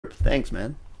Thanks,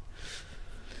 man.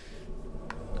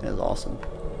 That was awesome.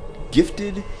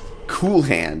 Gifted cool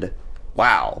hand.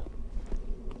 Wow.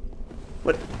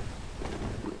 What?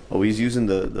 Oh, he's using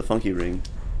the funky ring.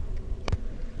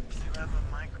 Do you have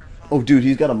a microphone? Oh, dude,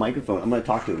 he's got a microphone. I'm gonna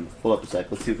talk to him. Hold up a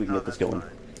sec. Let's see if we can get this that's going.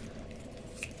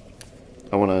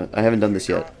 fine. I haven't done this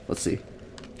yet. Let's see.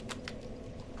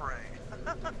 Pray.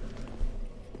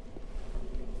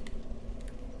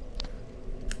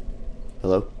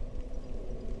 Hello?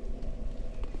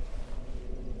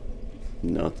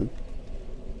 Nothing.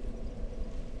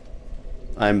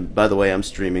 By the way, I'm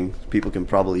streaming. People can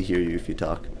probably hear you if you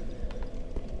talk.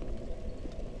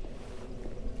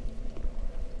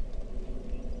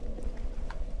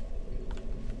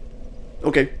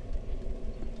 Okay.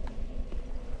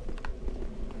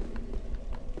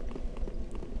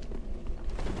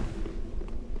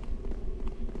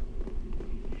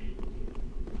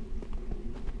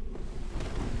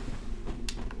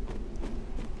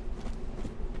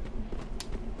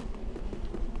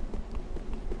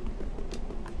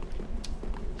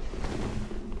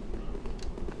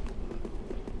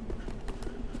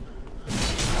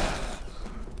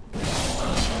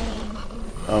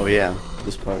 Oh yeah,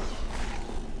 this part.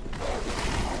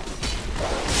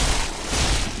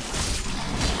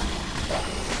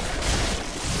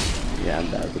 Yeah,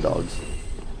 I'm bad with the dogs.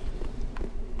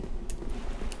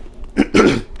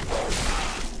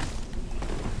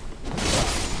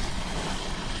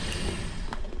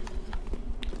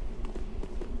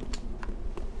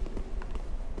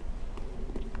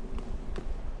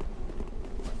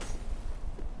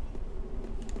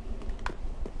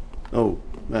 Oh,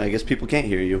 I guess people can't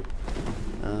hear you.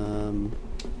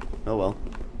 Oh well.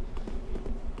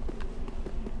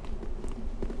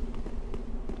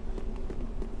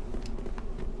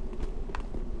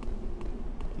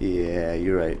 Yeah,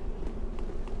 you're right.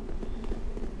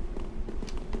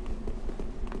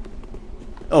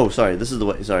 Oh, sorry, this is the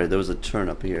way. Sorry, there was a turn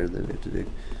up here that we have to do.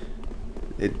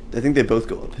 I think they both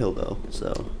go uphill though,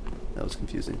 so that was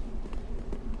confusing.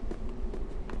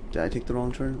 Did I take the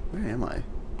wrong turn? Where am I?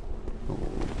 Oh.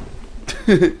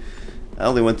 I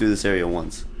only went through this area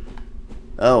once.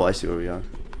 Oh, I see where we are.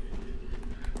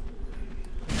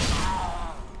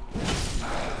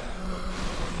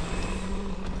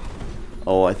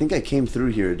 Oh, I think I came through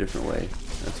here a different way.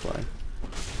 That's why.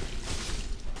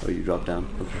 Oh, you dropped down.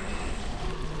 Okay.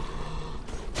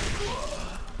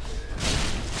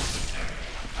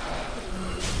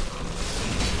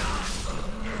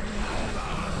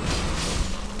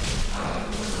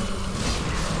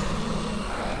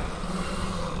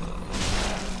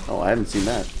 Oh, I haven't seen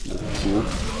that. That's cool.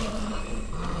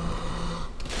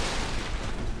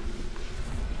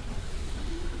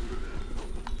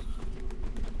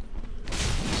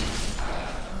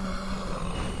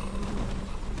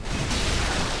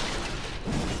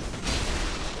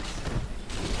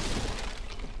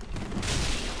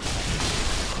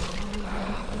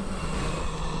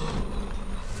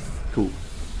 Cool.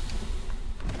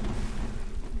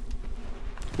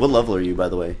 What level are you, by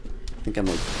the way? I think I'm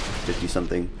like 50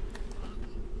 something.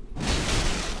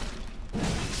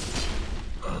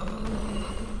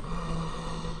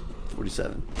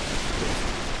 $47.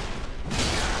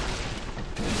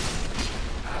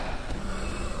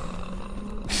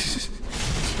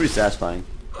 It's pretty satisfying.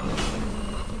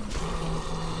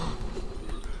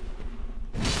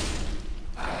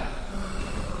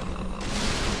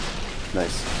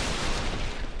 Nice.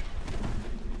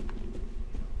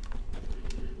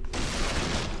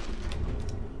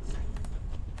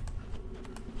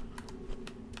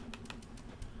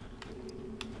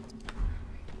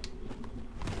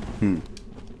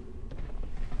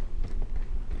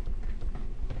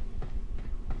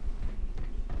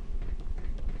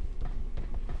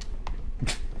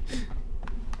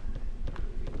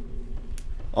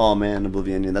 Oh man,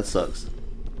 Oblivion, that sucks.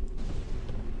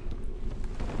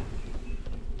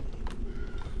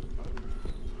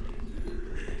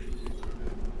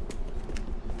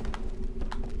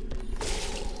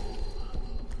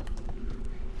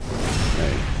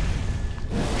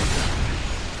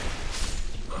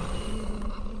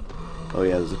 Oh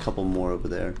yeah, there's a couple more over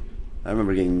there. I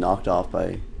remember getting knocked off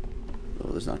by... Oh,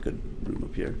 there's not good room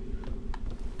up here.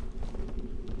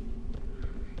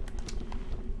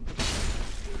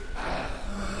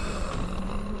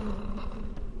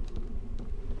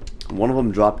 One of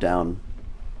them dropped down,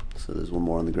 so there's one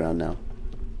more on the ground now.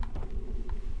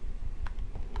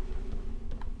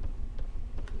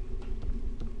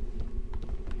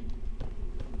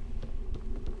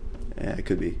 Yeah, it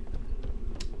could be.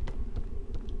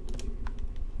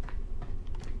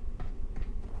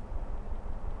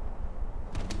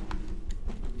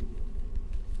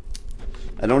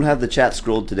 I don't have the chat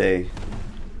scrolled today.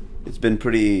 It's been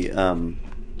pretty, the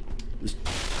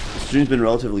stream's been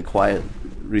relatively quiet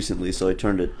recently, so I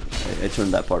turned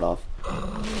that part off.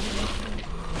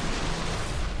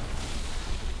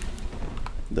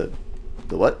 The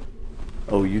what?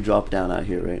 Oh, you dropped down out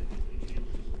here, right?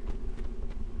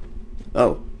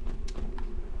 Oh.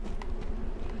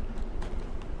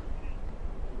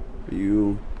 Are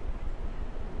you...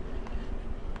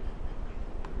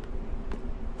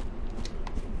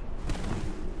 I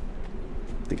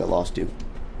think I lost you.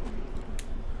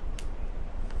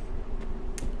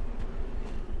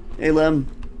 Hey, Lem.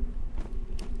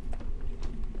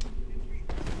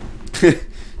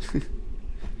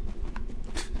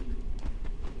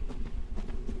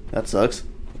 That sucks.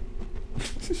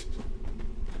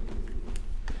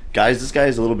 Guys, this guy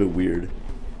is a little bit weird.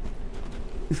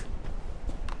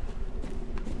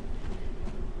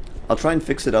 I'll try and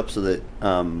fix it up so that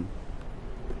no,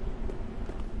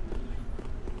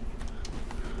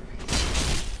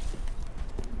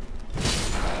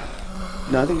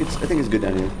 I think it's good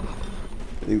down here.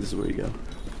 I think this is where you go.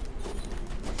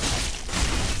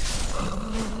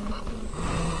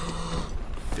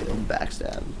 Failed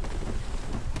backstab.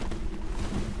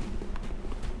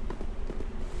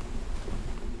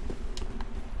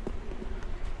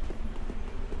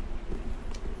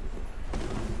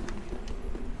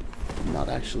 Not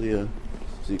actually a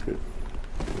secret.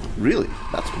 Really?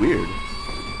 That's weird.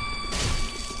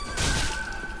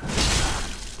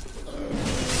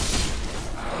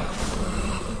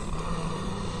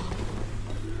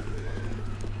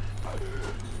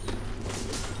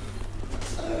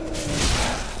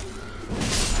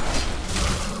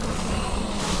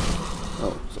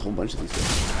 Oh, there's a whole bunch of these guys.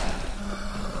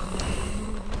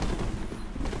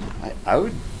 I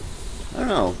don't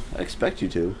know. I expect you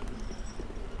to.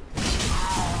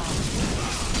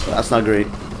 Well, that's not great.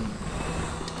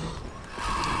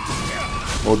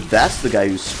 Well, that's the guy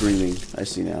who's screaming. I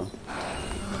see now.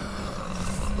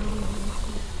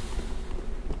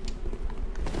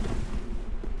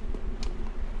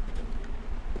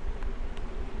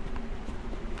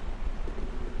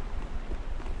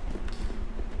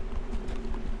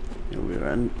 Yeah,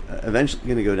 we're eventually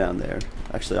going to go down there.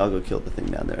 Actually, I'll go kill the thing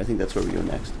down there. I think that's where we go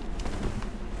next.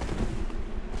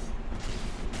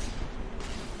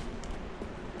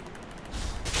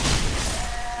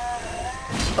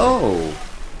 Oh!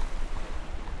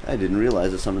 I didn't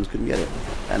realize that summons couldn't get it.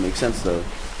 That makes sense, though.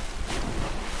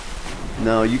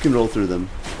 No, you can roll through them.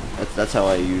 That's how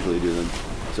I usually do them.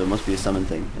 So it must be a summon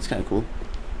thing. That's kind of cool.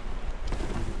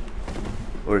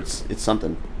 Or it's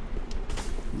something.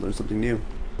 Learn something new.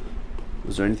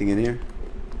 Was there anything in here?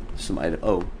 Some item.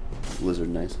 Oh, lizard,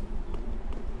 nice.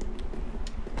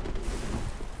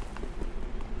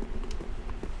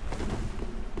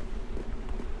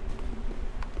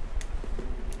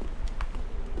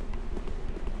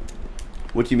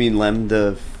 What do you mean, Lem?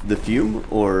 The fume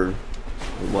or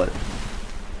what?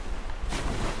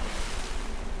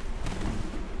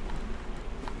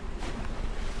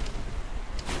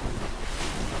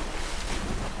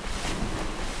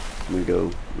 I'm gonna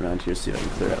go around here, see if I can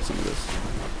clear out some of this.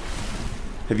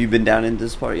 Have you been down in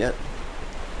this part yet?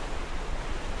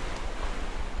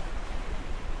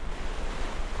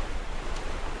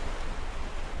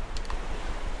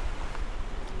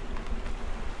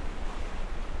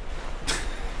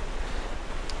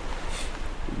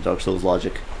 Dark Souls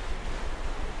logic.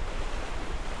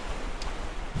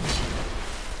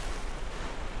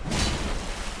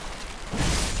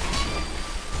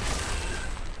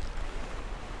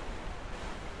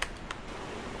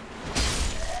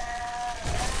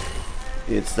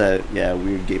 It's that, yeah,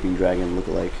 weird gaping dragon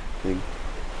look-alike thing.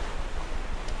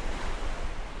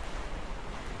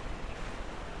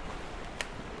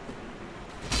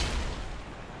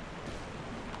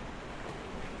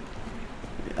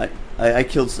 I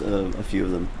killed a few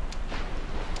of them.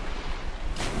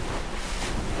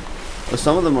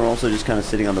 Some of them are also just kind of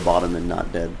sitting on the bottom and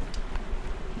not dead.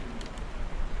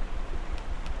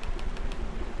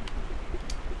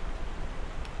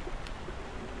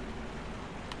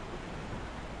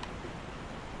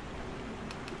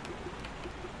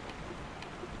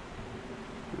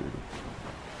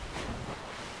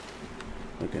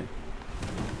 Okay.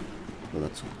 Well,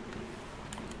 that's...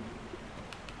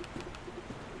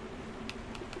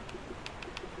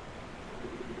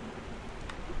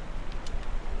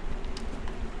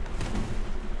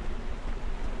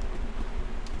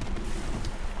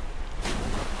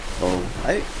 Oh,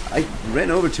 I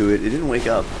ran over to it. It didn't wake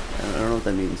up. I don't know what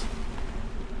that means.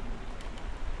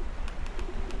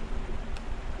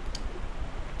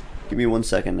 Give me 1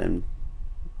 second and...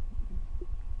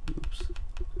 Oops.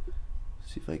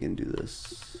 See if I can do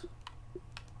this.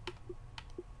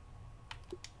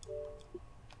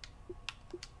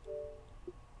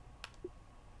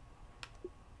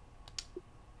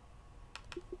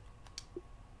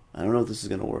 I don't know if this is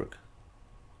gonna work.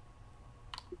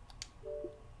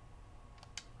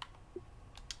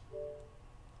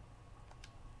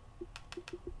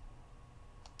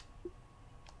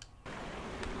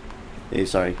 Hey,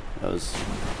 sorry, I was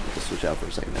to switch out for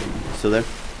a second. Still there?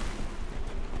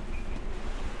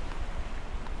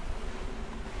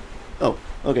 Oh,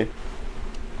 okay.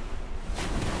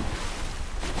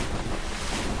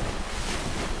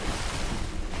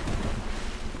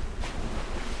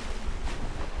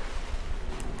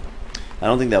 I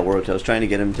don't think that worked. I was trying to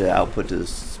get him to output to the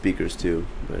speakers too,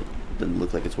 but it doesn't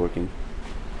look like it's working.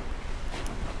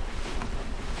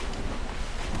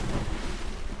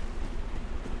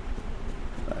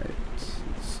 Alright.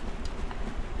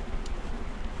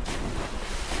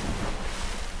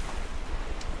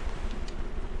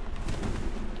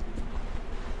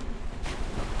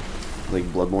 Like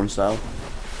Bloodborne style.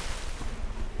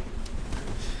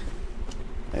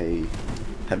 I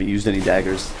haven't used any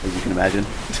daggers, as you can imagine.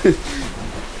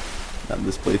 Not in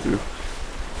this playthrough.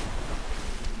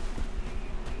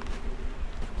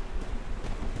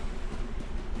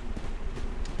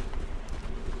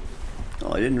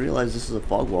 Oh, I didn't realize this is a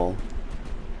fog wall.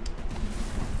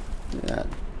 Look at that.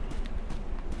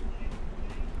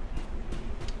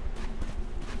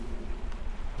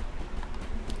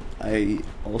 I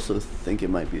also think it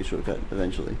might be a shortcut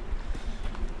eventually.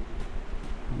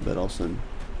 But also...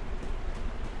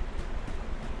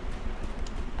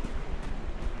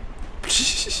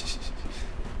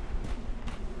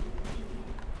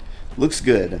 Looks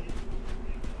good.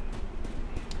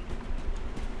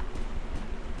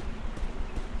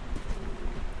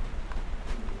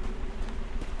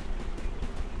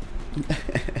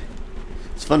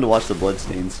 It's fun to watch the blood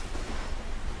stains.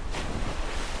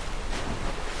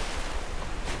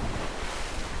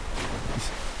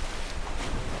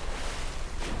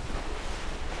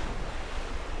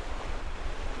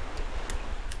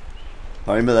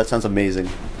 I remember that sounds amazing.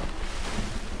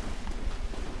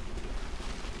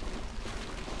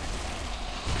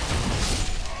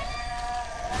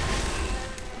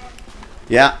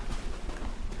 Yeah.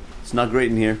 It's not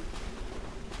great in here.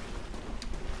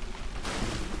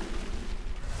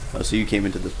 Oh, so you came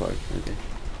into this part. Okay.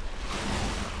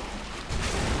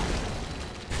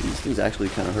 These things actually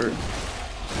kind of hurt.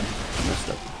 I messed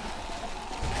up.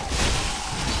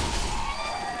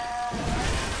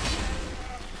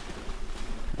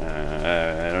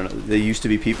 I don't know. They used to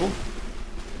be people?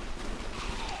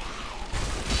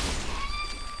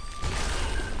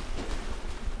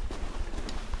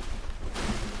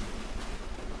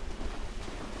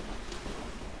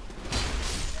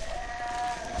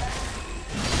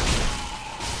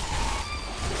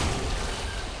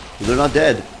 They're not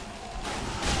dead.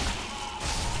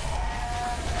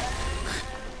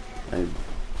 I'm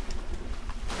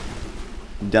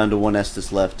down to one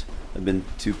Estus left. I've been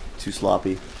too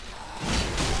sloppy.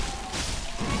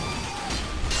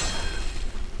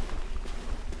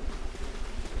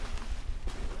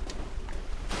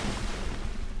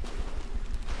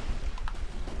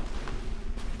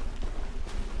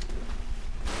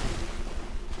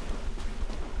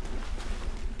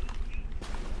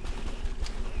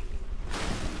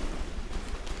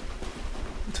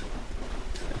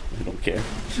 I don't care.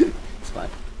 It's fine.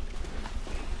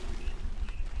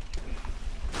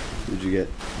 What'd you get?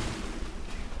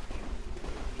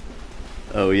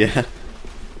 Oh yeah.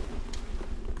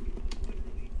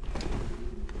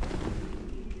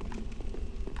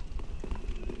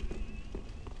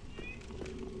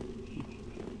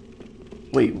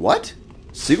 Wait, what?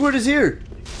 Sigurd is here!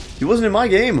 He wasn't in my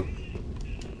game!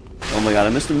 Oh my god, I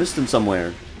missed him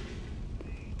somewhere.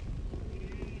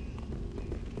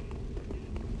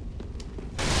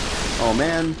 Oh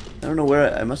man, I don't know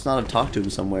where I must not have talked to him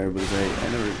somewhere because I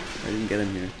didn't get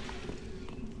him here.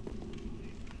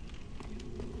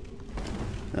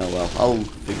 Oh well, I'll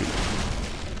figure it out.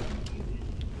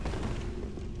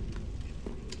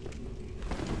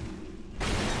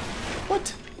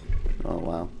 What? Oh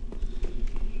wow.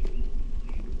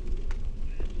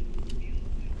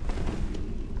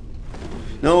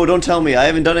 No, don't tell me. I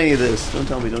haven't done any of this. Don't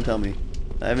tell me, don't tell me.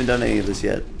 I haven't done any of this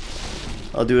yet.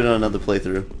 I'll do it on another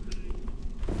playthrough.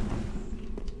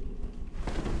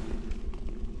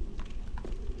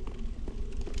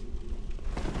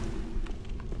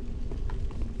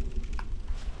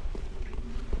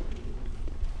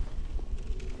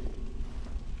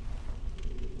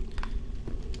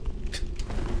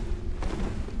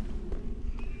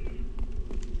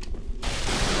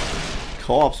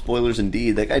 Co-op spoilers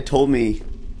indeed. That guy told me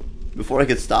before I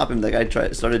could stop him. That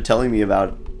guy started telling me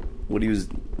about what he was,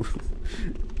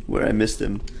 where I missed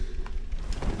him.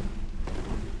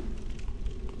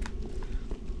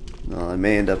 I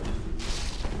may end up.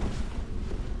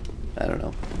 I don't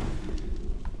know.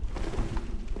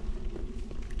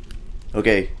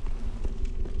 Okay.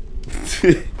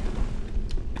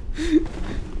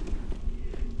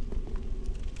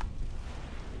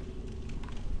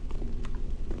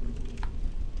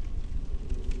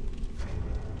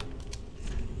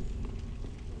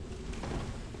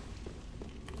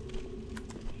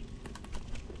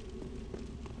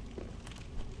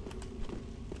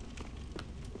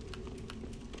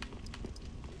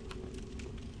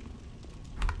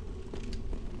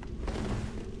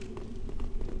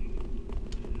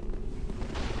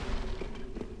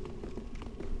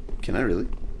 Can I really?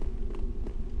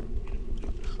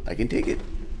 I can take it.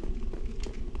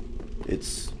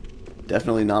 It's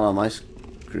definitely not on my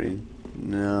screen.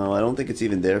 No, I don't think it's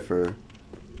even there for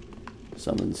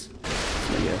summons,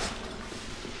 I guess.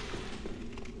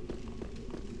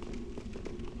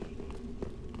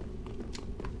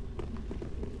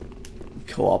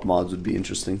 Co-op mods would be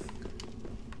interesting.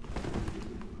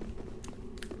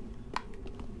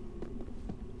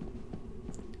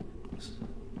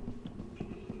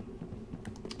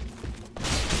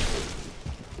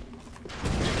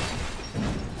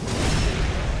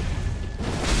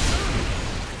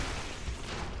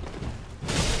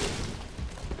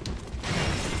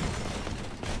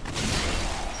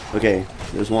 Okay,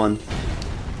 there's one.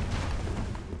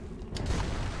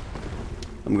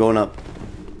 I'm going up.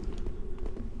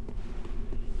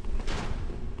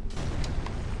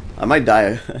 I might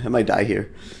die. I might die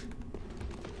here.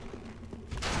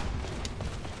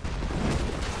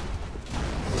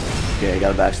 Okay, I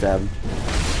got a backstab.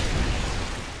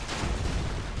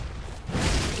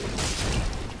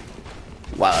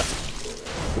 Wow, I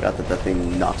forgot that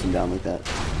thing knocks him down like that.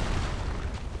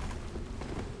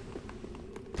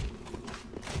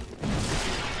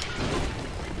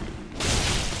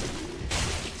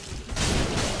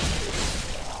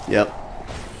 Yep.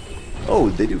 Oh,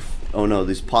 they do. Oh no,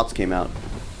 these pots came out.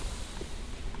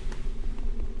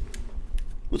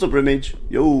 What's up, Red Mage?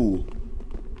 Yo.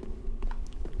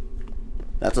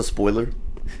 That's a spoiler.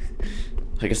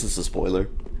 I guess it's a spoiler.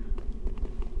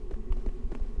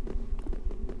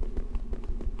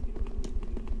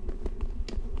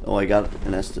 Oh, I got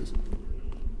an Estus.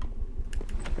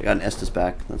 I got an Estus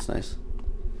back. That's nice.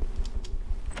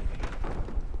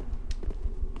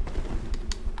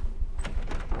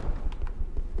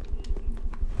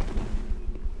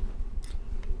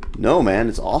 No, man,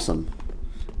 it's awesome.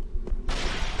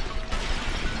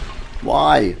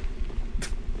 Why?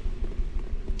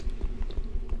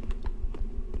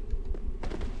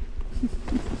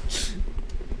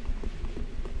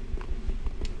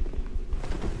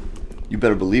 You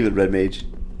better believe it, Red Mage.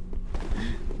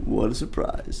 What a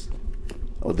surprise.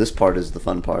 Oh, this part is the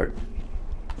fun part.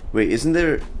 Wait, isn't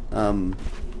there...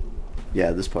 Yeah,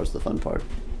 this part's the fun part.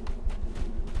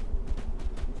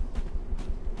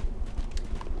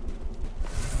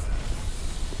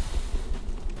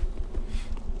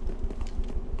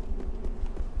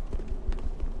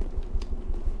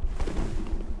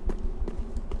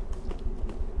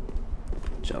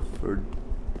 For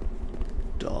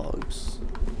dogs.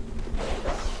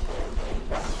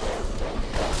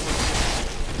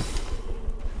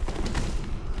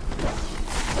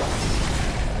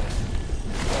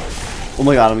 Oh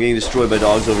my god, I'm getting destroyed by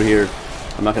dogs over here.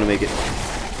 I'm not gonna make it.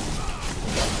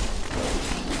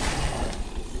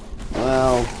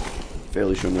 Well,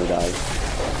 fairly sure I'm gonna die.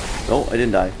 Oh, I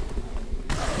didn't die.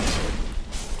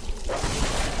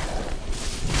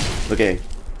 Okay,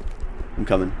 I'm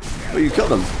coming. Oh, you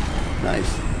killed him.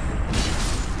 Nice.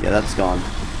 Yeah, that's gone.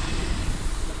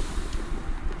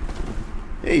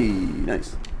 Hey,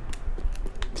 nice.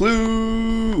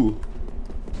 Clue!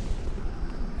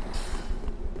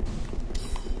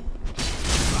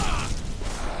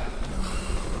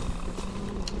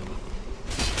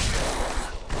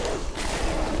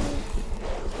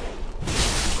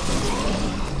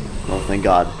 Oh, thank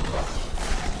God.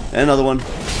 And another one.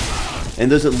 And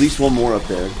there's at least one more up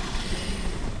there.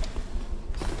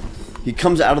 He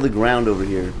comes out of the ground over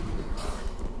here.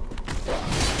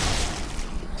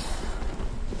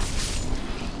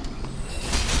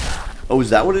 Oh,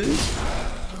 is that what it is?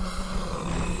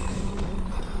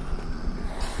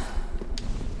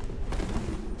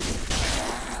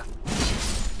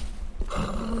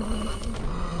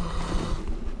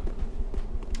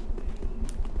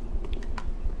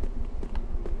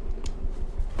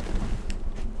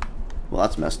 Well,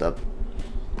 that's messed up.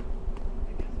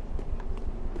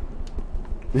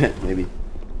 Maybe.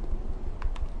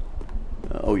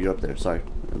 Oh, you're up there. Sorry,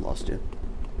 I lost you.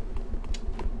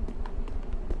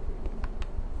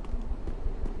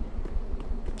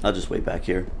 I'll just wait back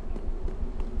here.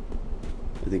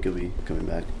 I think he'll be coming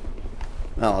back.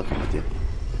 Oh, I'll come with you.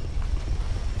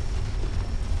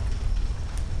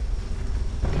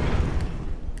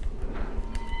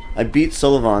 I beat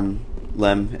Sullivan,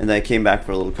 Lem, and then I came back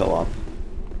for a little co-op.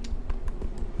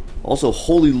 Also,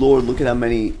 holy lord, look at how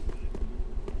many...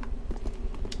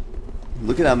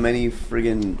 Look at how many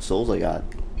friggin' souls I got.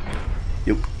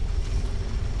 Yep.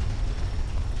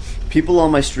 People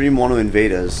on my stream want to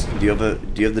invade us. Do you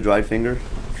have the dried finger?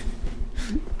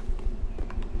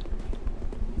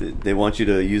 They want you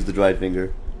to use the dried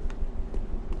finger.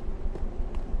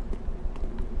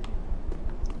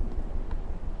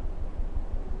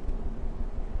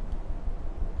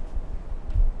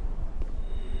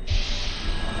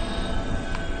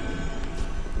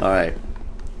 Alright.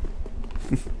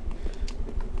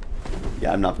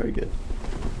 Yeah, I'm not very good.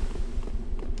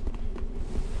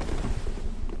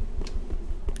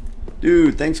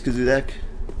 Dude, thanks, Kazudek.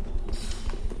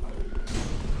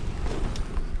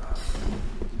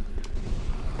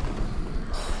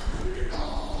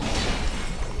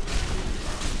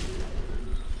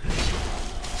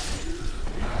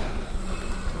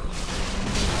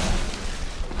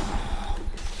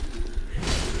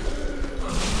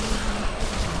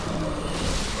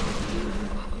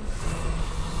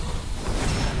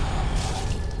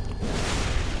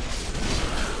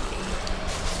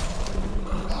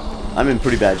 I'm in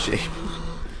pretty bad shape.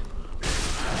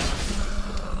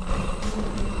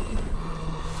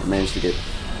 I managed to get...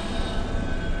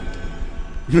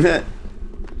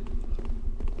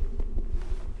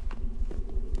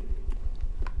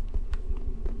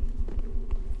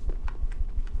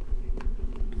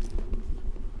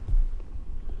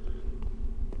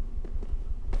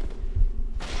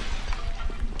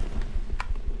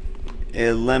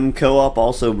 Lem co-op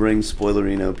also brings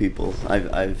spoilerino people.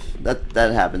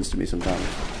 That happens to me sometimes.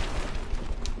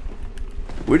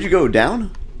 Where'd you go?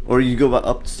 Down? Or you go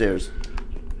upstairs?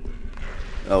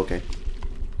 Oh, okay.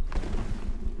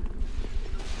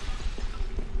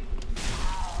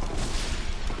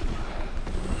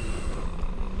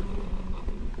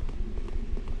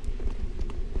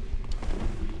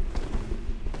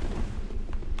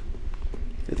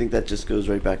 I think that just goes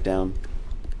right back down.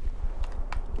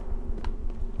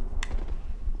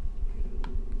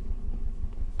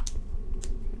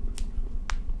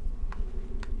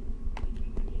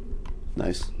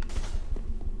 Nice.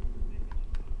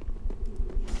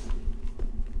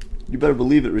 You better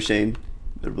believe it, Rashane.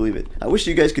 Better believe it. I wish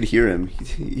you guys could hear him.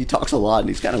 He talks a lot and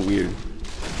he's kind of weird.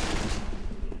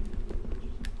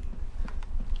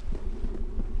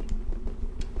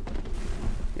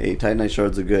 Hey, Titanite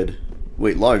shards are good.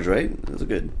 Wait, large, right? Those are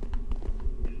good.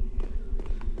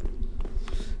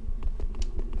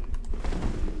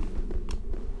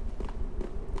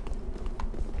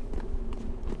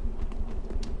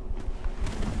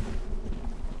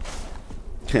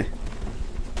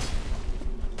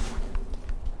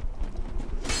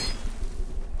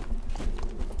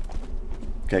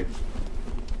 Okay.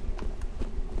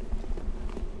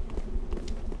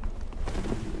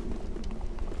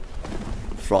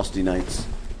 Frosty nights.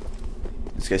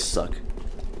 These guys suck.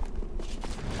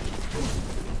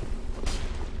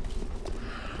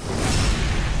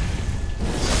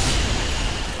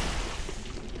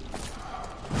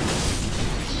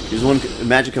 There's one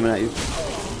magic coming at you.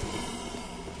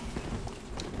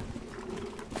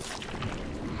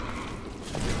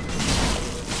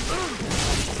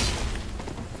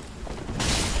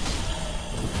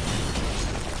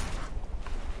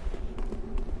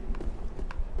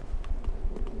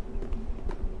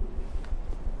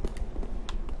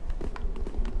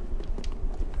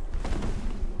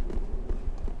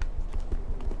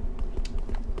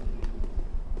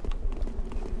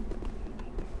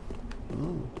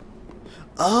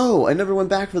 Oh, I never went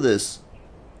back for this.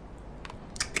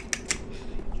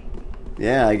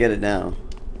 Yeah, I get it now.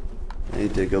 I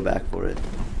need to go back for it.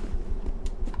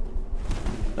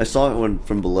 I saw it one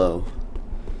from below.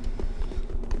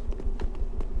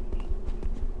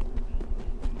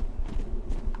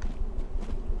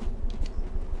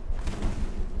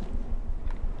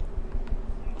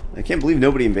 I can't believe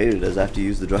nobody invaded us after you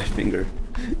used the dry finger.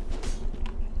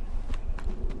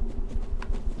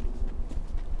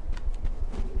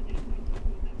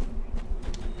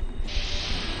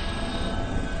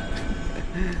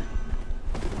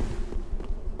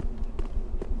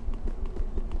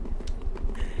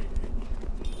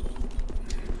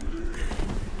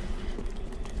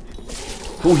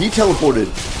 Oh, he teleported.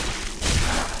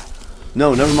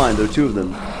 No, never mind. There are two of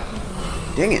them.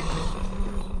 Dang it.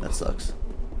 That sucks.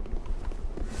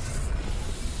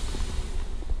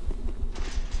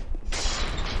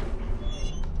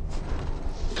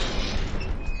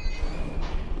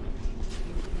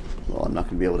 Well, I'm not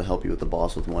going to be able to help you with the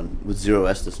boss with 0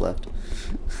 Estus left.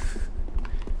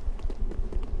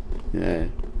 Yeah.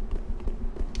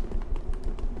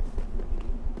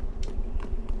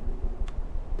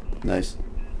 Nice.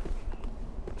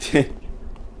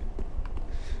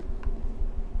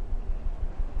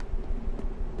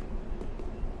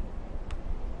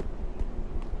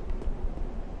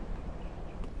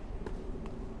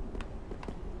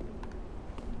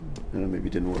 Maybe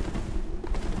it didn't work.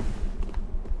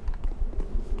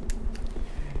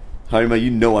 Harima,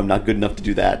 you know I'm not good enough to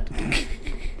do that.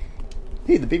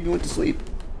 Hey, the baby went to sleep.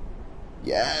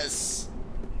 Yes!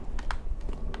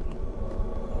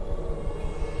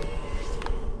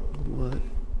 What?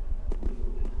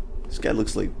 This guy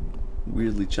looks like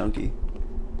weirdly chunky.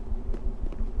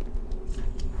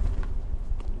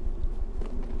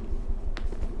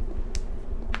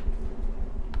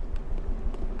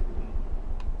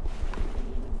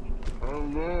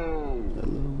 Hello.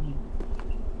 Hello.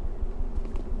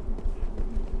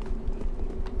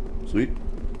 Sweet.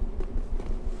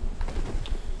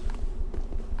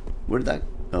 Where did that...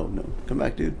 Oh, no. Come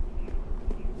back, dude.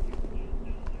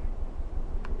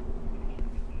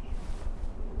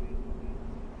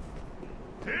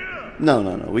 No,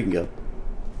 no, no. We can go.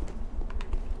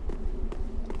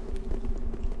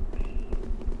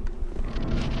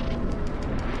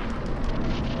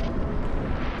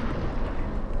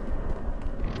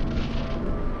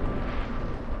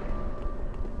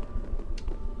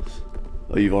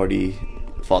 Oh, you've already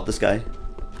fought this guy?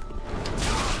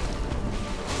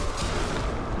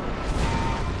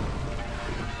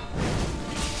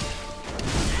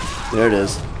 There it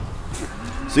is.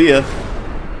 See ya.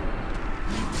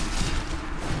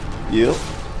 You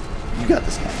got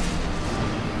this guy.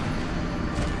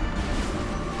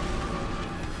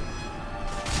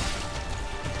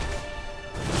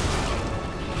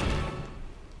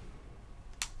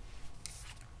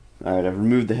 Alright, I've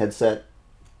removed the headset.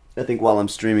 I think while I'm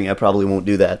streaming I probably won't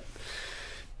do that.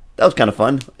 That was kind of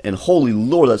fun. And holy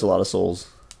lord, that's a lot of souls.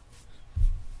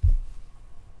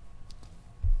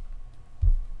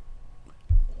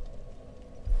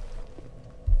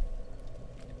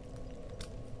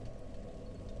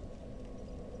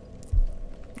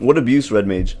 What abuse, Red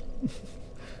Mage.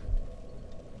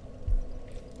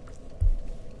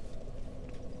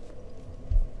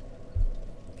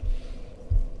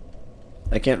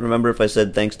 I can't remember if I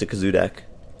said thanks to Kazudak.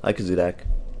 Hi, Kazudak.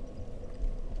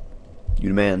 You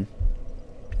the man.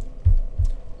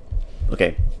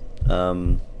 Okay.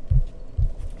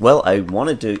 Well, I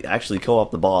wanted to actually co-op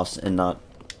the boss and not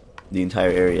the entire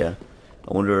area.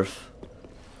 I wonder if...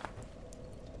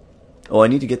 Oh, I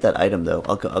need to get that item, though.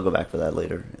 I'll go back for that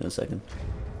later in a second.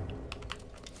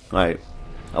 Alright.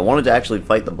 I wanted to actually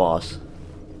fight the boss.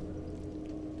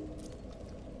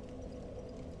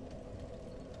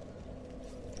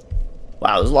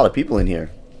 Wow, there's a lot of people in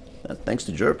here. Thanks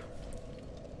to Jerp.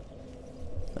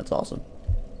 That's awesome.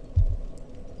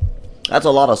 That's a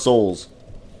lot of souls.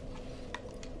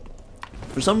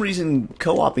 For some reason,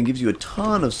 co-oping gives you a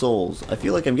ton of souls. I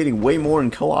feel like I'm getting way more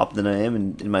in co-op than I am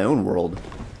in my own world.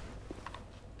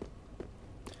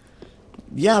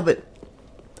 Yeah, but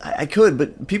I could,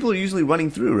 but people are usually running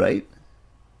through, right?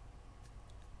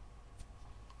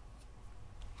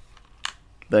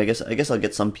 But I guess I'll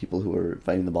get some people who are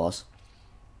fighting the boss.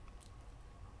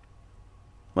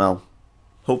 Well,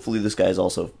 hopefully this guy is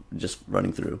also just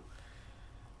running through.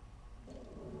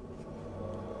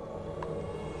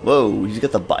 Whoa, he's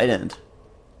got the bite end.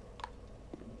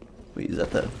 Wait, is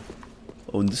that the...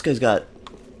 Oh, and this guy's got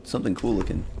something cool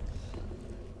looking.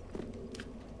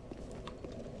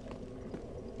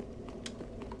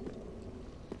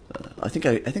 I think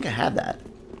I have that.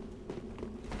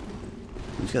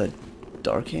 He's got a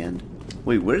dark hand.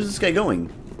 Wait, where's this guy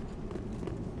going?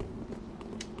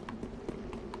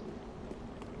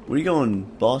 Where are you going,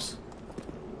 boss?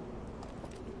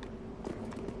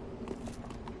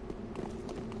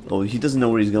 Oh, he doesn't know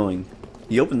where he's going.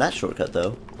 He opened that shortcut,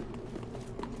 though.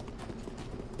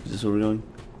 Is this where we're going?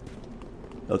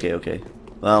 Okay, okay.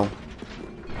 Well,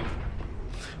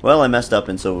 I messed up,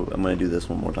 and so I'm gonna do this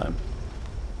one more time.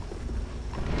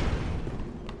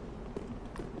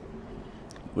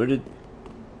 Where did...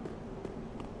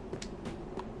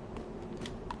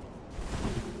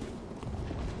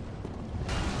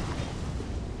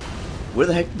 Where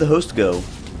the heck did the host go?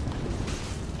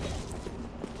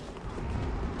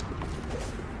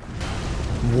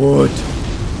 What?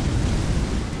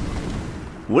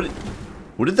 What?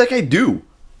 What did that guy do?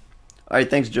 All right,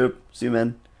 thanks, Joe. See you,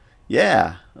 man.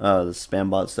 Yeah. The spam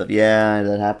bot stuff. Yeah,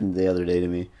 that happened the other day to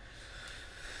me.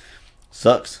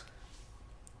 Sucks.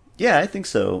 Yeah, I think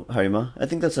so, Harima. I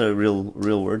think that's a real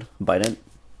word. Bident.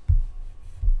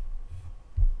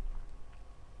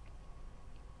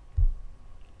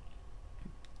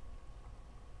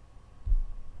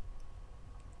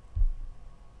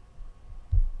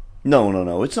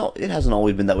 No. It's not. It hasn't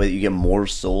always been that way. That you get more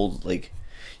souls. Like,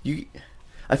 you.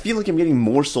 I feel like I'm getting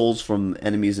more souls from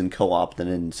enemies in co-op than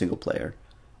in single player,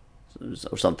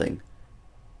 or something.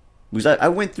 Because I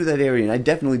went through that area and I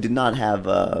definitely did not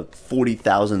have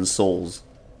 40,000 souls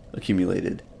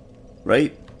accumulated,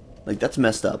 right? Like, that's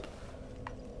messed up.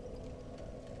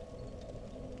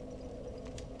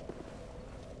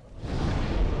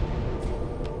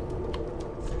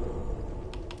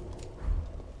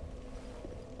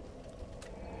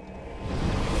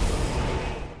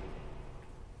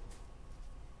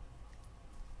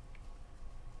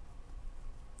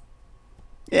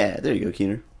 Yeah, there you go,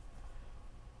 Keener.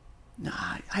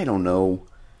 Nah, I don't know.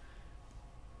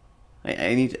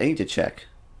 I need to check.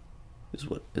 Is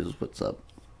what's up.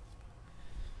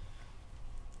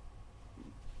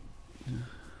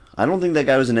 I don't think that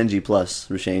guy was an NG plus,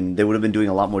 Rashane. They would have been doing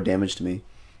a lot more damage to me.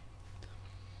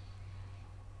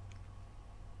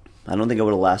 I don't think I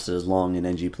would have lasted as long in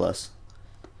NG plus.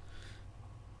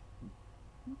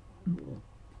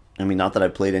 I mean, not that I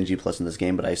played NG plus in this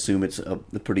game, but I assume it's a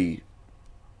pretty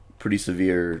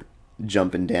severe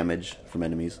jump in damage from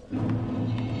enemies.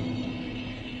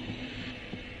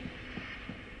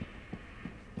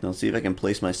 I'll see if I can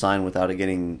place my sign without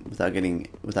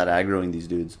aggroing these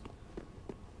dudes.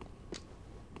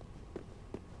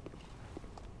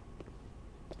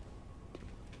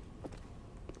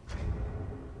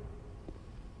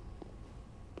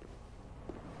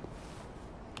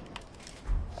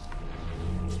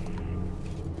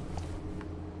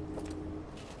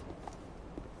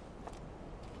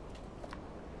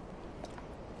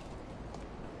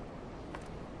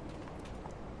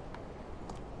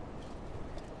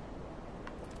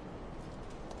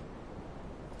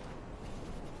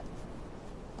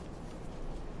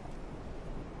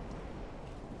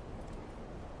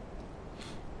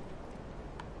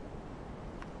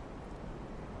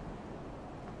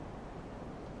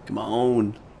 Come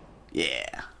on.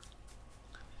 Yeah.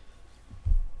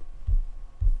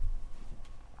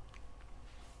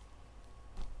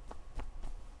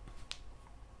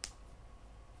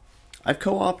 I've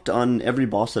co-opted on every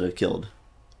boss that I've killed.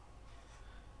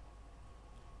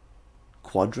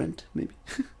 Quadrant, maybe?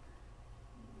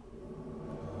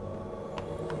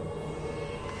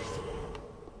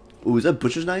 Ooh, is that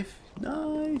Butcher's Knife?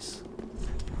 Nice.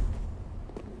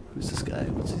 Who's this guy?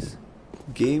 What's his...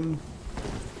 Gamer?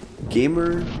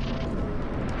 Gamer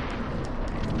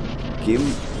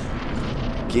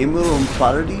on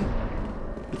Party?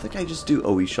 What did that guy just do?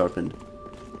 Oh, he sharpened.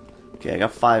 Okay, I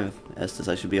got 5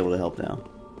 Estus. I should be able to help now.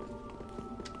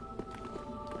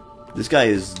 This guy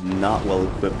is not well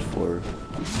equipped for...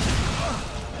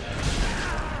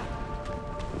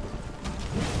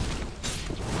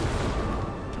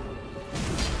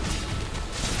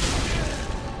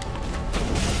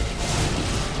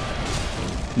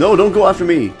 No, don't go after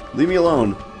me. Leave me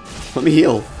alone. Let me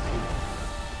heal.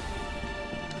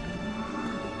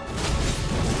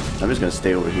 I'm just gonna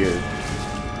stay over here.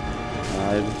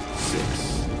 5,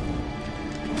 6.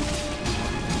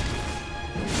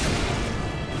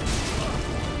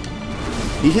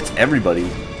 He hits everybody.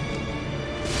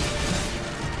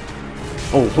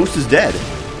 Oh, host is dead.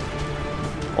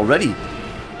 Already.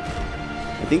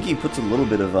 I think he puts a little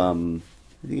bit of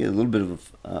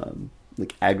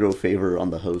like aggro favor on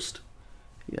the host.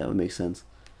 Yeah, that would make sense.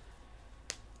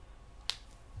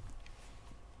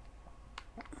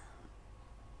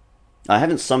 I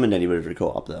haven't summoned anybody for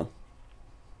co-op though.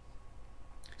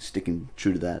 Sticking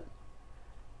true to that.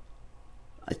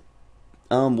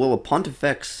 Well, a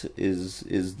pontifex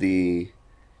is the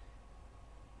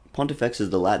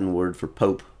Latin word for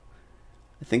pope.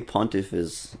 I think pontiff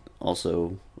is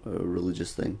also a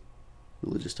religious thing,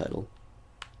 religious title.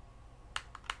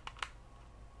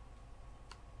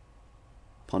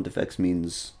 Pontifex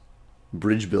means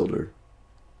bridge builder.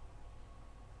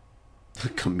 A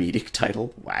comedic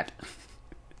title? What?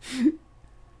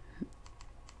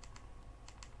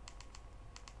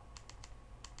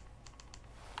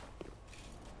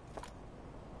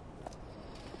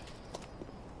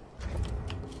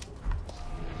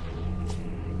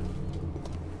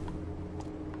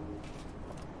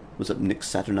 What's up, Nick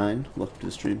Saturnine? Welcome to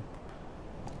the stream.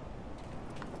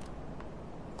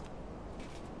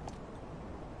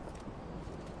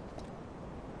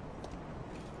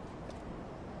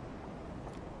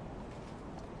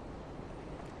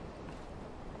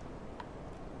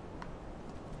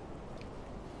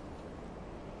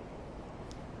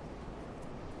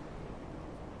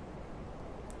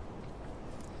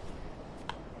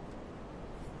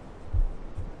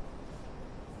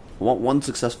 I want one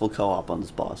successful co-op on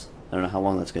this boss. I don't know how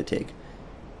long that's going to take.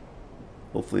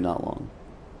 Hopefully not long.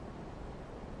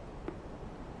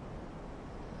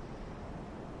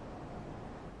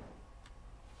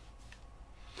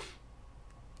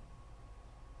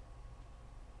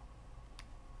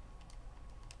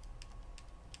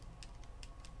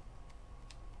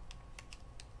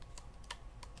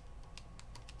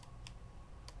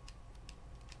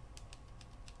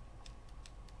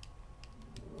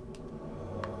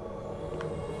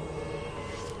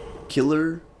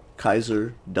 Killer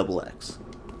Kaiser XX.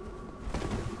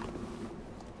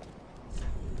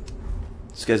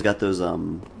 This guy's got those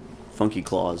funky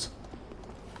claws.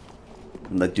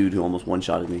 And that dude who almost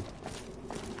one-shotted me.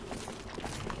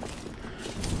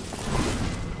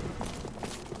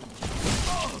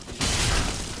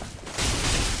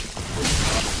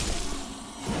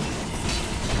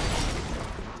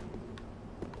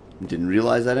 Didn't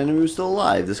realize that enemy was still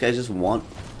alive. This guy just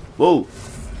Whoa!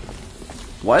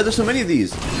 Why are there so many of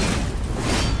these?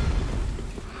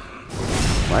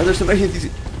 Why are there so many of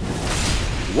these?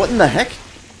 What in the heck?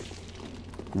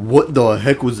 What the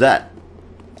heck was that?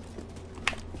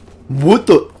 What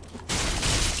the?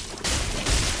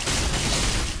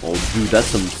 Oh, dude, that's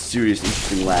some serious,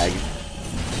 interesting lag.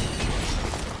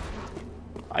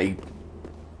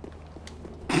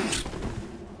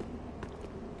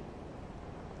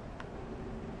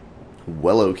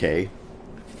 Well, okay.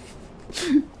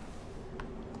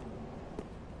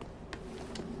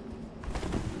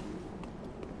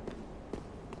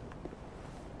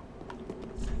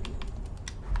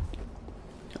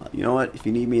 You know what? If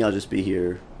you need me, I'll just be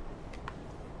here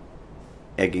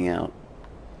egging out.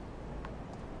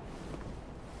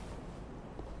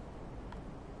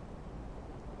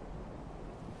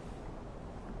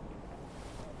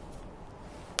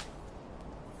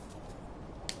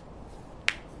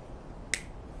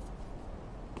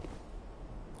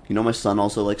 You know my son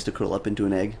also likes to curl up into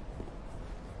an egg?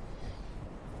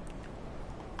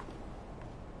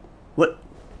 What?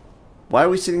 Why are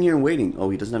we sitting here and waiting? Oh,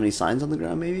 he doesn't have any signs on the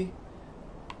ground, maybe?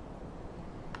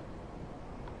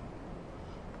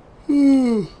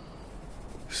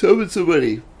 Summon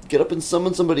somebody. Get up and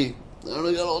summon somebody. I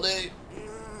only got all day.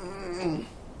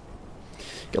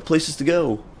 Got places to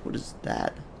go. What is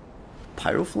that?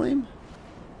 Pyroflame?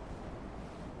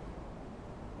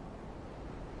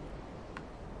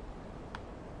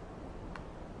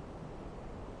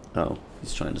 Oh,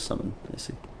 he's trying to summon. I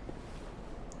see.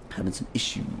 Having some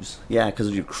issues. Yeah, because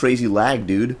of your crazy lag,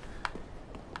 dude.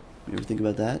 You ever think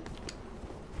about that?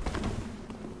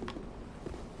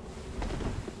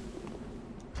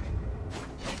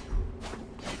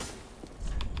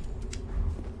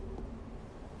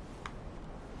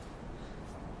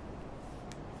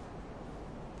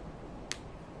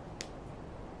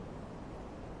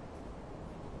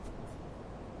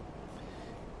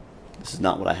 This is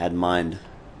not what I had in mind,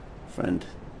 friend.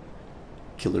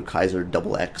 Killer Kaiser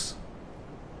XX.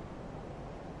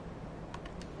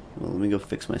 Well, let me go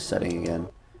fix my setting again,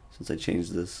 since I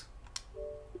changed this.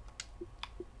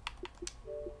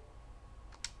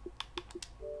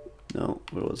 No,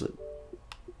 where was it?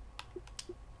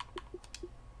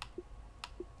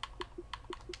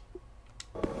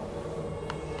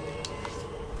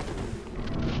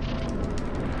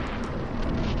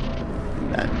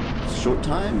 In that short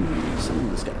time, summon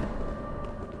this guy.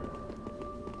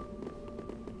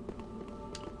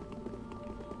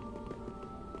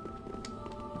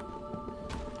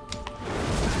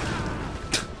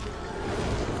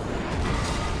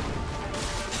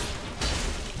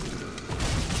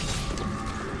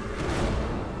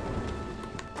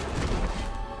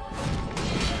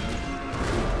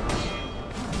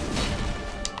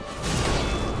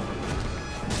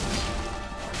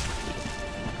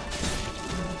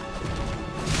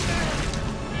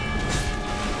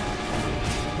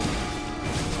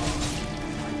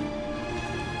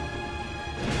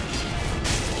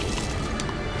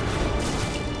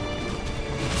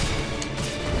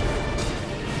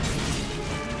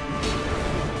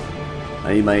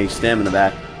 I need my stamina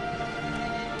back.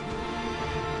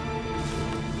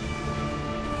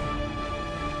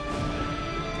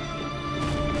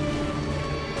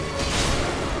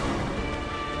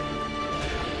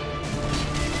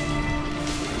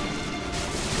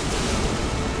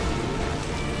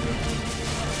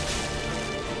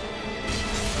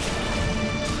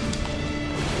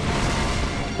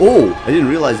 Oh, I didn't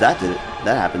realize that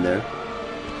happened there.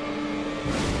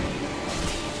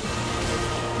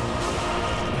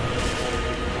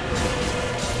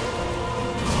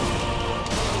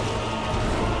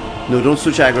 No, don't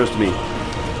switch aggros to me.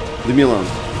 Leave me alone.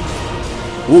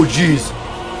 Oh, jeez.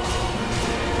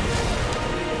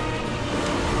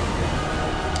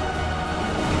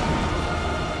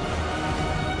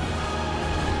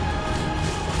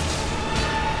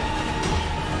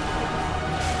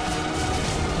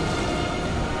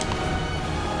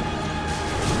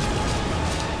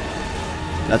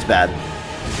 That's bad.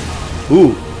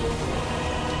 Ooh.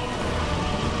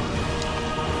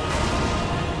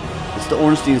 It's the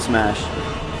Ornstein smash.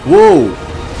 Whoa!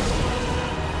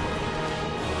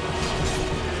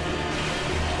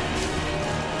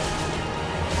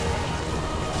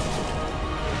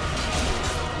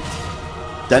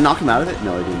 Did I knock him out of it?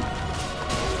 No, I didn't.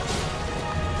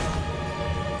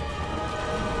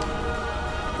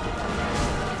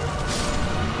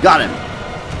 Got him!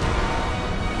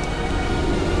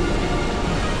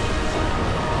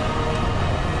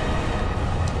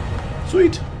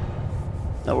 Sweet!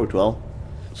 That worked well.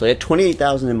 So I had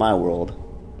 28,000 in my world.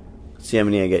 Let's see how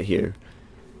many I get here.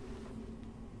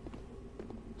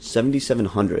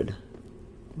 7,700.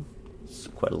 It's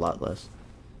quite a lot less.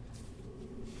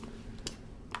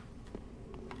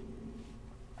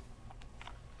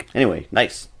 Anyway,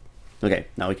 nice. Okay,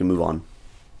 now we can move on.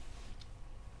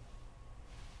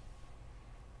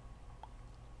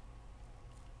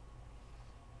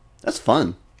 That's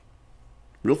fun.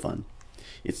 Real fun.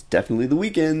 It's definitely the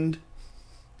weekend.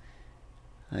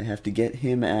 I have to get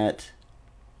him at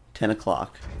 10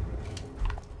 o'clock.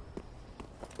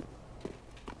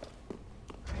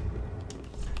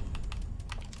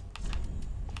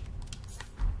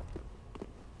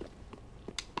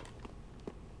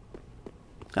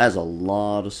 That is a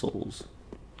lot of souls.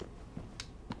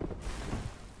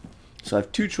 So I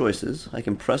have two choices. I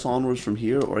can press onwards from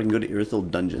here, or I can go to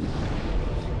Irithyll Dungeon.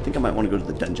 I think I might want to go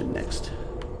to the dungeon next.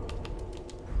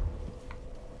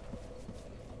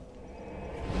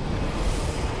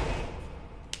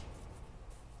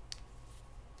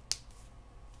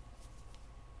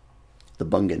 The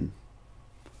Bungan.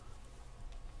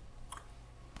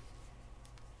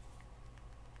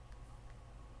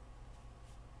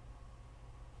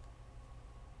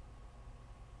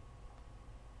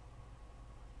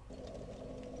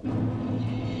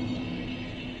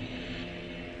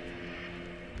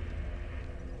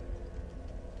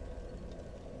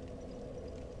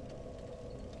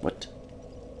 What?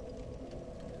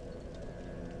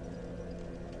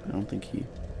 I don't think he...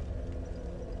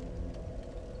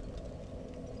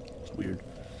 It's weird.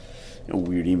 A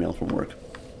weird email from work.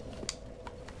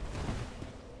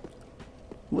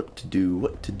 What to do,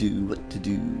 what to do, what to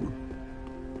do.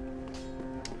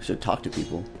 I should talk to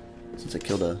people since I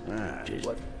killed a...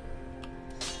 What?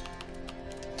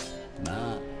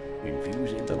 Nah,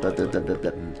 infusing.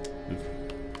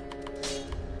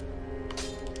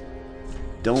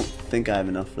 Don't think I have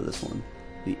enough for this one.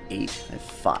 The 8. I have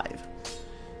 5.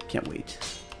 Can't wait.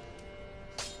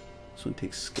 This one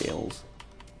takes scales.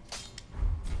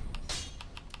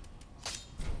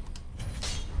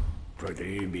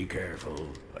 Pretty be careful.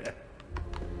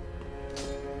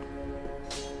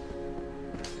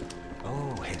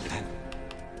 Oh,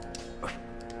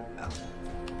 hello.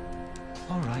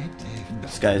 All right.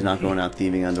 This guy's not going out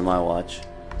thieving under my watch.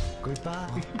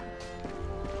 Goodbye.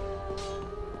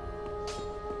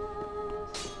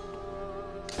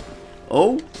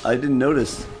 Oh, I didn't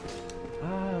notice.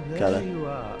 Ah, there Gotta. you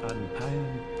are,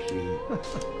 unpimed tree.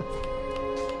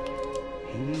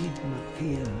 Heed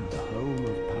Mathia, the home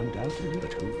of Pandoutity.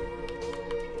 But who?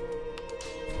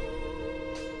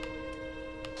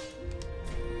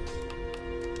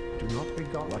 Do not be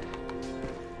what?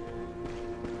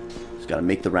 Just gotta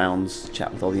make the rounds,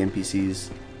 chat with all the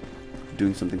NPCs,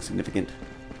 doing something significant.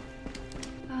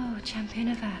 Oh, Champion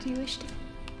of Art, do you wish to?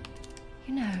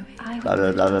 You know, I Blah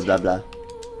blah blah blah blah blah.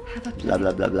 have a Blah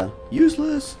blah blah blah.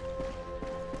 Useless.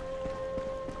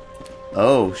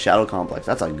 Oh, Shadow Complex.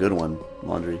 That's a good one,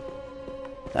 Laundry.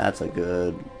 That's a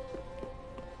good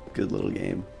little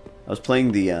game. I was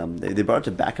playing the they brought it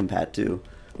to back compat too.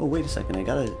 Oh wait a second, I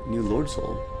got a new Lord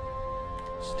Soul.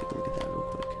 Let's take a look at that real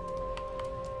quick.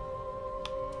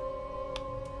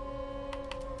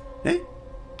 Hey.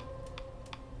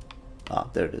 Ah,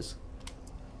 there it is.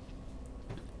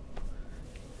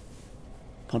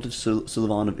 Pontiff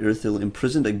Sullivan of Irithyll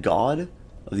imprisoned a god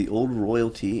of the old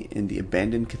royalty in the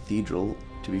abandoned cathedral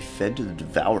to be fed to the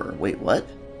devourer. Wait, what?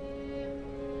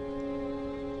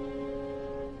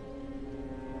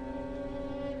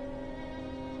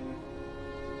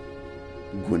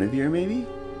 Guinevere, maybe?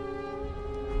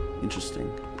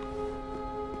 Interesting.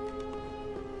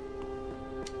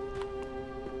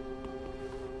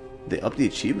 They upped the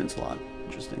achievements a lot.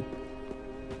 Interesting.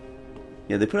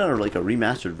 Yeah, they put out like a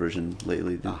remastered version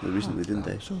lately, recently, didn't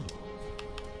they? So.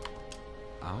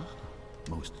 Ah,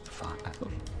 most fine.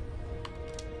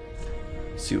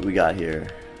 See what we got here.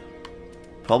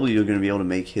 Probably you're going to be able to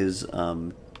make his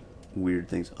weird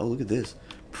things. Oh, look at this.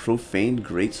 Profaned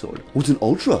Greatsword. Oh, it's an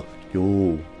Ultra!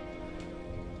 Yo.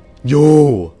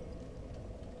 Yo!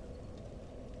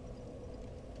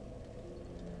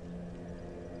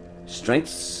 Strength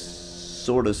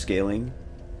sort of scaling.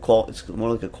 It's more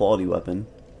like a quality weapon.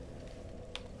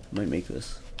 I might make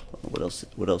this. What else?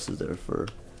 What else is there for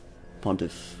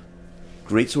Pontiff?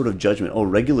 Great Sword of Judgment. Oh,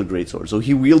 regular great sword. So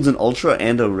he wields an ultra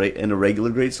and a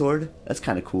regular great sword. That's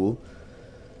kind of cool.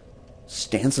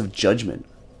 Stance of Judgment.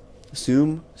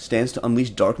 Assume stands to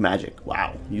unleash dark magic.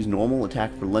 Wow. Use normal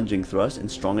attack for lunging thrust and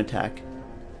strong attack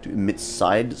to emit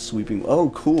side sweeping.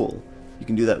 Oh, cool. You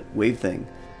can do that wave thing.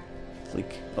 It's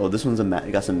like, oh, this one's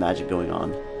got some magic going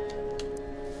on.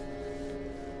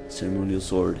 Ceremonial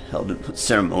sword held in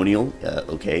ceremonial.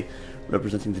 Okay,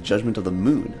 representing the judgment of the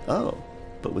moon. Oh,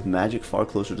 but with magic far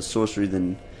closer to sorcery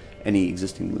than any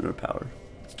existing lunar power.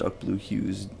 Its dark blue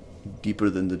hues, deeper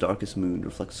than the darkest moon,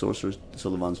 reflect Sorcerer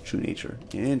Sullivan's true nature.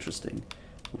 Interesting.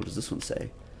 What does this one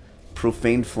say?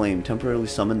 Profane Flame. Temporarily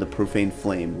summon the Profane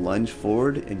Flame. Lunge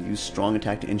forward and use strong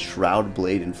attack to enshroud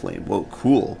blade in flame. Whoa,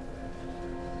 cool.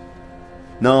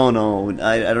 No,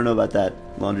 I don't know about that,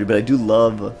 Laundry, but I do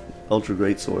love Ultra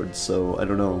Great Swords, so I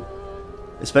don't know.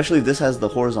 Especially if this has the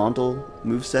horizontal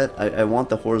moveset. I want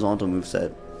the horizontal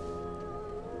moveset.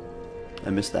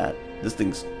 I missed that. I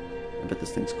bet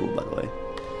this thing's cool, by the way.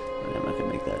 I'm not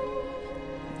gonna make that.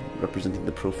 Representing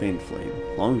the Profane Flame.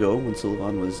 Long ago, when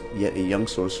Sullivan was yet a young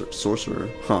sorcerer.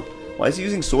 Huh. Why is he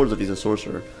using swords if he's a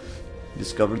sorcerer? He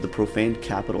discovered the profaned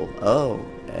capital. Oh,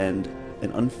 and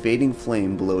an unfading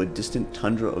flame below a distant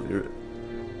tundra of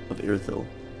Irithil.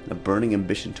 A burning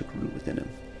ambition took root within him.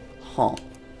 Huh.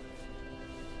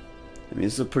 I mean,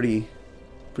 this is a pretty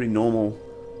normal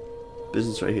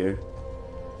business right here.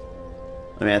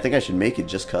 I mean, I think I should make it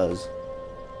just cause.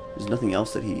 There's nothing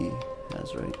else that he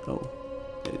has, right? Oh.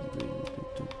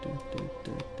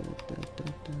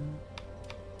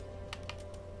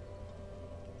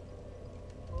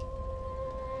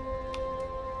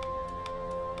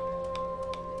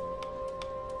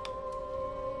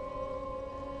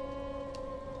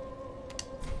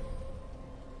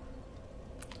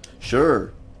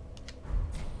 Sure.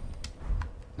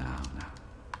 Now.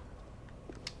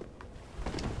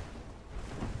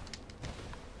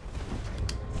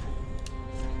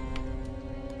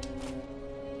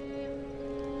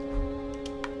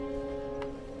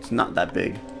 It's not that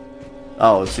big.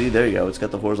 Oh, see, there you go. It's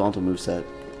got the horizontal moveset.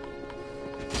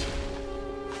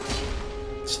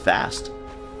 It's fast.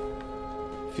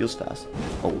 Feels fast.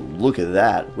 Oh, look at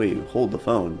that. Wait, hold the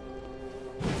phone.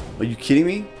 Are you kidding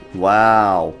me?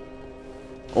 Wow.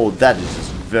 Oh, that is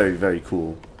just very, very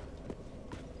cool.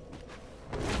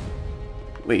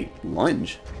 Wait,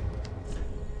 lunge?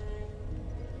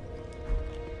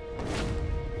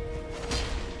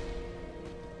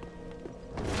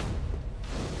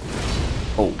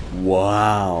 Oh,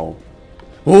 wow.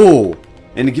 Oh,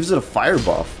 and it gives it a fire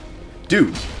buff.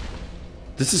 Dude,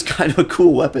 this is kind of a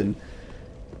cool weapon.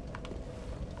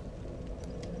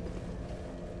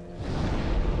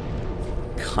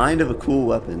 Kind of a cool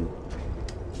weapon.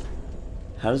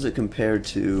 How does it compare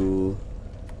to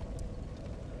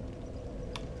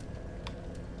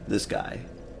this guy?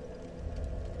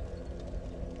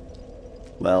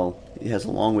 Well, he has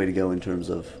a long way to go in terms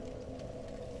of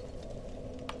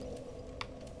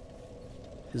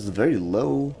his very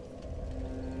low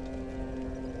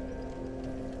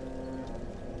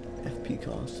FP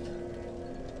cost.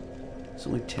 It's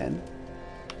only 10.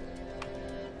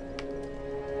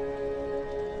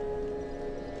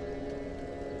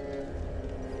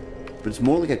 But it's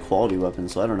more like a quality weapon,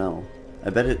 so I don't know.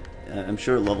 I bet it, I'm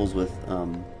sure it levels with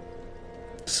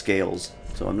scales,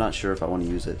 so I'm not sure if I want to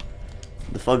use it.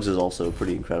 The Fugs is also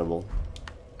pretty incredible.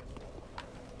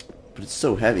 But it's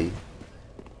so heavy.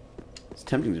 It's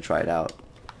tempting to try it out.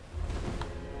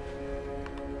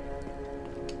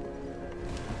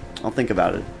 I'll think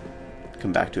about it.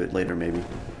 Come back to it later, maybe.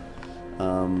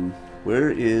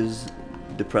 Where is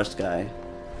Depressed Guy?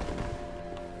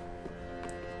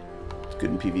 Good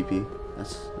in PvP.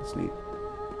 That's neat.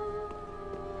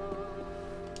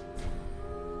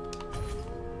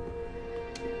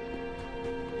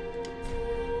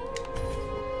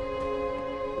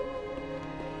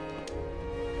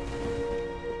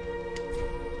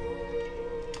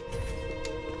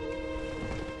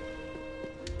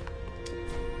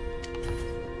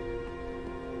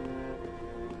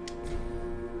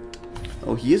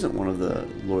 Oh, he isn't one of the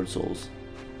Lord Souls.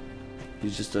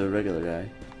 He's just a regular guy.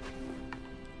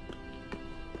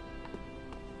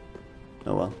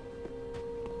 Oh well.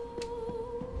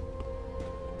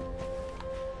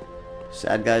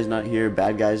 Sad guy's not here,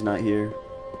 bad guy's not here.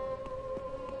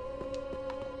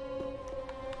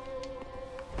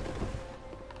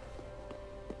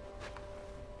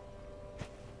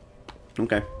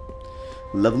 Okay.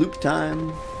 Love loop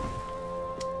time.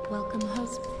 Welcome,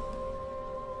 host.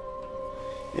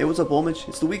 Hey, what's up, Olmich?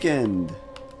 It's the weekend.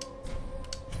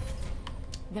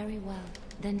 Very well.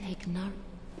 Then take Nar.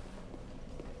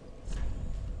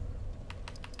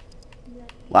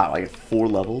 Wow, I get 4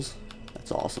 levels.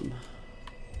 That's awesome.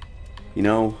 You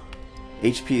know,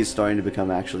 HP is starting to become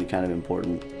actually kind of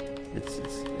important. I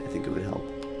think it would help.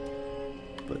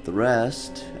 But the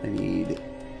rest, I need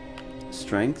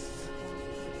strength.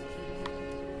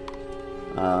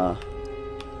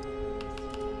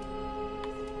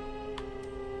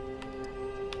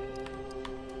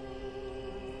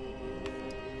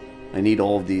 I need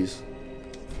all of these.